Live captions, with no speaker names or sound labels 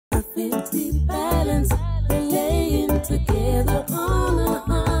50-50 balance, we're laying together on a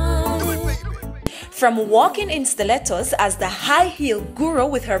high. From walking in stilettos as the high heel guru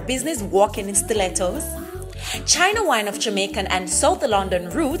with her business Walking in Stilettos, Chyna Whyne of Jamaican and South London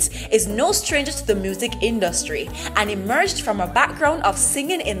roots is no stranger to the music industry and emerged from a background of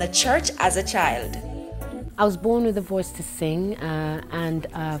singing in the church as a child. I was born with a voice to sing and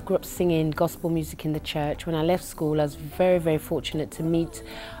grew up singing gospel music in the church. When I left school, I was very, very fortunate to meet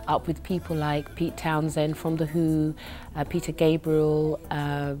up with people like Pete Townsend from The Who, Peter Gabriel,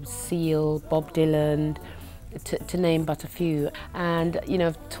 Seal, Bob Dylan, to name but a few. And, you know,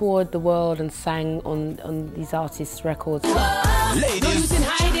 I've toured the world and sang on these artists' records.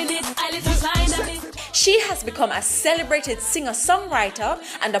 She has become a celebrated singer-songwriter,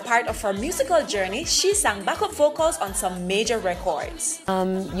 and a part of her musical journey, she sang backup vocals on some major records.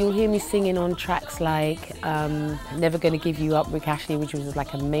 You'll hear me singing on tracks like Never Gonna Give You Up, Rick Ashley, which was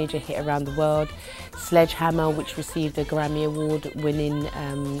like a major hit around the world, Sledgehammer, which received a Grammy Award winning,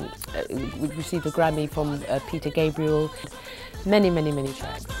 which received a Grammy from Peter Gabriel, many, many, many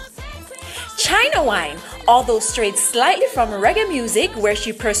tracks. Chyna Whyne, although strayed slightly from reggae music where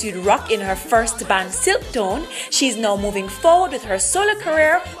she pursued rock in her first band Silk Tone, she's now moving forward with her solo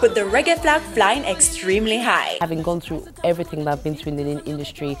career with the reggae flag flying extremely high. Having gone through everything that I've been through in the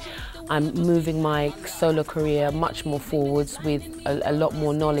industry, I'm moving my solo career much more forwards with a lot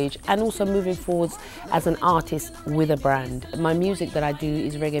more knowledge, and also moving forwards as an artist with a brand. My music that I do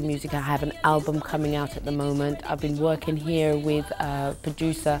is reggae music. I have an album coming out at the moment. I've been working here with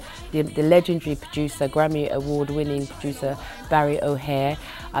producer, the legendary producer, Grammy Award winning producer Barry O'Hare.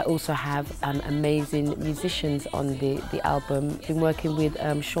 I also have amazing musicians on the album. I've been working with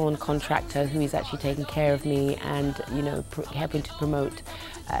Sean Contractor, who is actually taking care of me and, you know, helping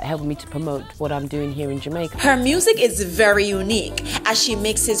me to promote what I'm doing here in Jamaica. Her music is very unique as she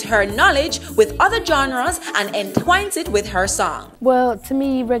mixes her knowledge with other genres and entwines it with her song. Well, to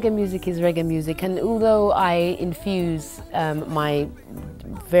me, reggae music is reggae music, and although I infuse my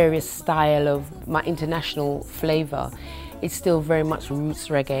various style of my international flavor, it's still very much roots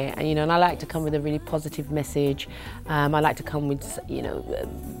reggae, and and I like to come with a really positive message. I like to come with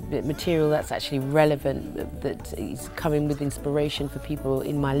material that's actually relevant, that is coming with inspiration for people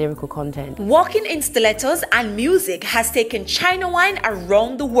in my lyrical content. Walking in Stilettos and music has taken Chyna Whyne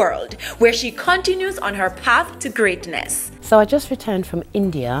around the world, where she continues on her path to greatness. So I just returned from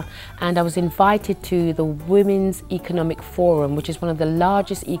India, and I was invited to the Women's Economic Forum, which is one of the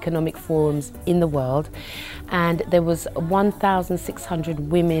largest economic forums in the world. And there was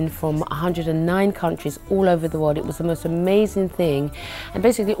 1,600 women from 109 countries all over the world. It was the most amazing thing. And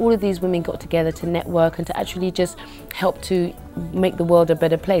basically all of these women got together to network and to actually just help to make the world a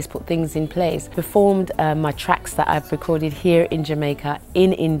better place, put things in place. Performed my tracks that I've recorded here in Jamaica,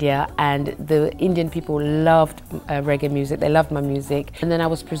 in India, and the Indian people loved reggae music. They loved my music. And then I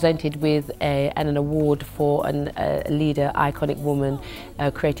was presented with an award for a leader, iconic woman,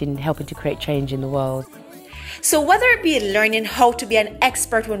 helping to create change in the world. So whether it be learning how to be an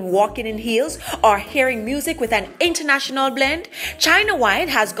expert when walking in heels or hearing music with an international blend, Chyna Whyne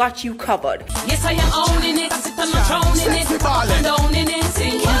has got you covered. Yes, I am owning it, owning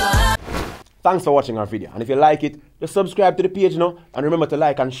it. Thanks for watching our video, and if you like it, just subscribe to the page now, and remember to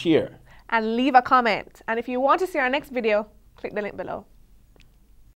like and share. And leave a comment. And if you want to see our next video, click the link below.